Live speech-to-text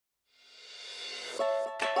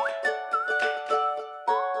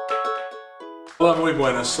Hola, muy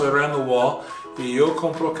buenas, soy Randall Wall y yo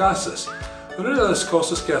compro casas. Una de las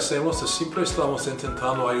cosas que hacemos es siempre estamos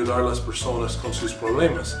intentando ayudar a las personas con sus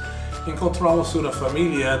problemas. Encontramos una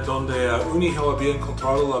familia donde un hijo había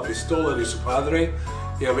encontrado la pistola de su padre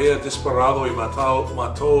y había disparado y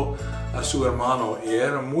mató a su hermano y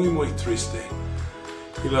era muy triste.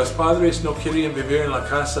 Y los padres no querían vivir en la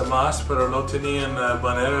casa más, pero no tenían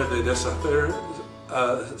manera de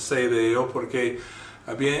deshacerse de ello porque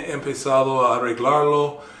habían empezado a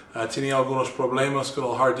arreglarlo, tenía algunos problemas con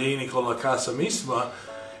el jardín y con la casa misma.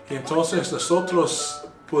 Y entonces nosotros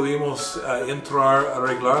pudimos entrar,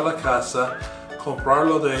 arreglar la casa,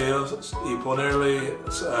 comprarlo de ellos y ponerle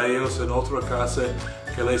a ellos en otra casa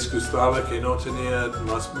que les gustaba, que no tenía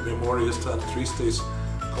más memorias tan tristes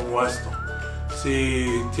como esto.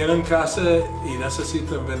 Si tienen casa y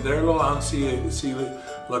necesitan venderlo, aun si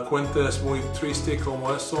la cuenta es muy triste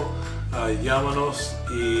como esto, llámanos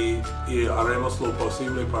y haremos lo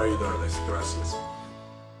posible para ayudarles. Gracias.